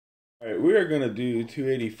Alright, we are going to do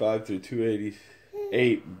 285 through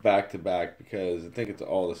 288 back to back because I think it's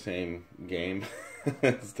all the same game.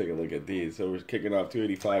 Let's take a look at these. So we're kicking off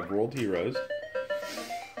 285 World Heroes.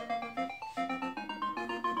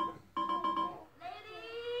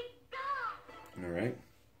 Alright.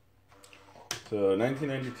 So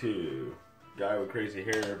 1992. Guy with crazy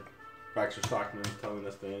hair, Baxter Stockman telling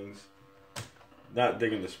us things. Not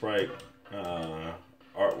digging the sprite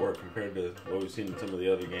artwork compared to what we've seen in some of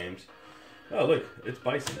the other games. Oh look, it's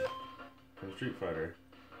Bison from Street Fighter.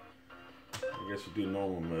 I guess we'll do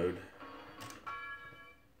normal mode.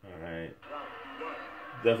 Alright.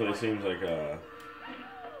 Definitely seems like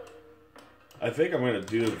I think I'm going to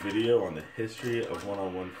do a video on the history of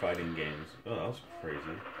one-on-one fighting games. Oh, that was crazy.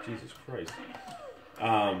 Jesus Christ.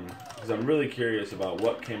 Because I'm really curious about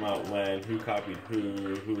what came out when, who copied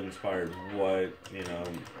who inspired what, you know,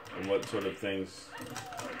 and what sort of things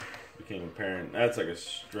became apparent. That's like a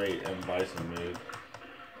straight M. Bison move.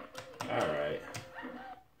 Alright.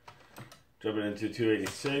 Jumping into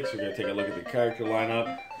 286, we're going to take a look at the character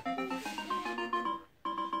lineup.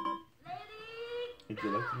 Did you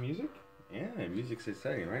like the music? Yeah, music's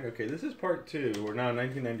exciting, right? Okay, this is part 2. We're now in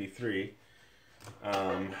 1993.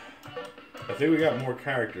 I think we got more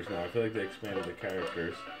characters now. I feel like they expanded the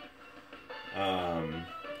characters.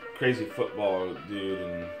 Crazy football dude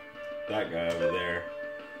and that guy over there.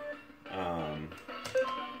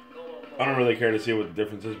 I don't really care to see what the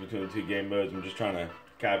difference is between the two game modes. I'm just trying to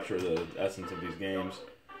capture the essence of these games.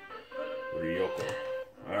 Ryoko.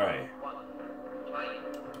 Alright.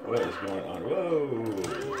 What is going on? Whoa!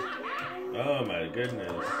 Oh my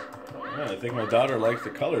goodness. Oh, I think my daughter likes the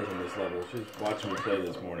colors in this level. She's watching me play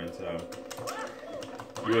this morning, so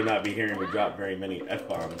you would not be hearing me drop very many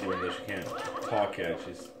F-bombs, even though she can't talk yet.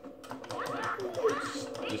 She's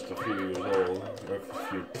just a few years old, or a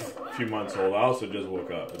few months old. I also just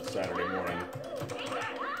woke up. It's Saturday morning.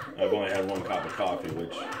 I've only had one cup of coffee,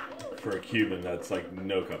 which for a Cuban, that's like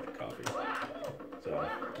no cup of coffee. So,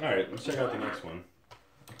 alright, let's check out the next one.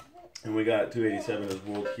 And we got 287 as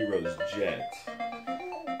World Heroes Jet.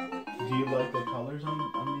 Do you like the colors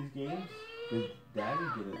on these games? Because Daddy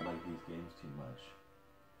didn't like these games too much.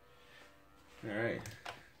 Alright.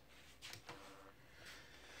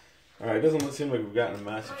 Alright, it doesn't seem like we've gotten a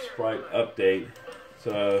massive sprite update.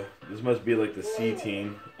 So, this must be like the C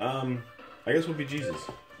team. I guess we'll be Jesus.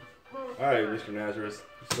 Alright, Mr. Nazareth.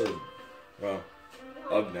 Well,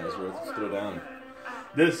 of Nazareth. Throw down.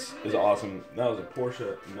 This is awesome. That was a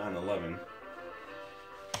Porsche 911.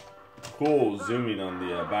 Cool zooming on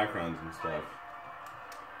the backgrounds and stuff.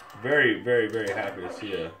 Very, very, very happy to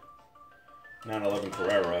see a 911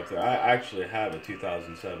 Carrera up there. I actually have a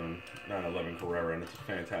 2007 911 Carrera, and it's a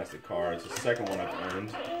fantastic car. It's the second one I've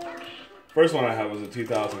owned. First one I had was a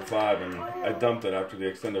 2005, and I dumped it after the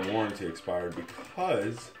extended warranty expired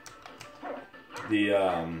because the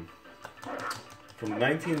from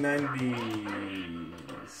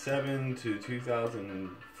 1997 to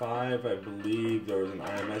 2005, I believe there was an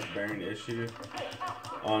IMS bearing issue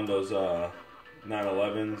on those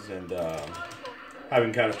 911s, and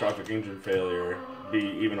having catastrophic engine failure be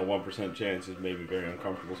even a 1% chance is made me very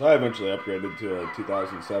uncomfortable. So I eventually upgraded to a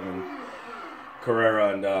 2007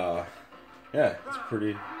 Carrera, and yeah, it's a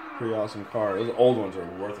pretty awesome car. Those old ones are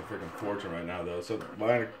worth a freaking fortune right now, though. So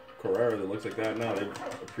buying a Carrera that looks like that now, they've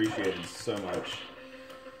appreciated so much.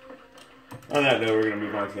 On that note, we're going to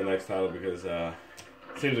move on to the next title because it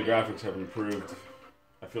seems the graphics have improved.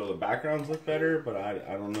 I feel the backgrounds look better, but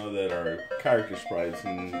I don't know that our character sprites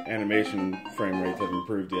and animation frame rates have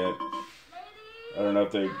improved yet. I don't know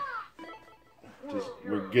if they just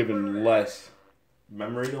were given less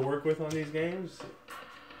memory to work with on these games.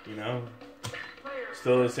 You know?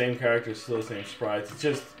 Still the same characters, still the same sprites. It's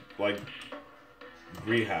just like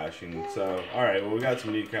rehashing. So, alright, well, we got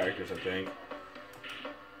some neat characters, I think.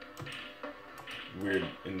 Weird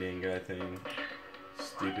Indian guy thing.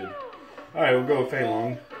 Stupid. Alright, we'll go with Fei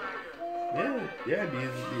Long. Yeah, do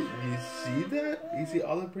you see that? Do you see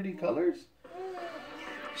all the pretty colors?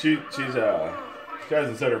 She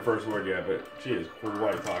hasn't said her first word yet, but she is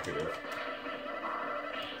quite talkative.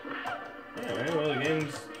 Alright, well, the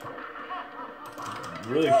game's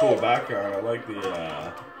really cool background. I like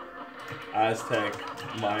the Aztec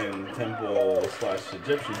Mayan temple /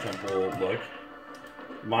 Egyptian temple look.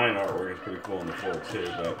 Mayan artwork is pretty cool on the floor too,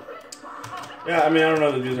 but yeah, I mean, I don't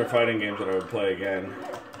know that these are fighting games that I would play again.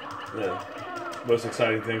 The most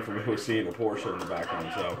exciting thing for me was seeing a Porsche in the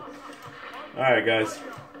background. So, alright guys,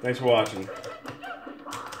 thanks for watching.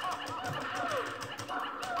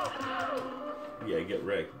 Yeah, get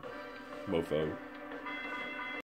wrecked, mofo.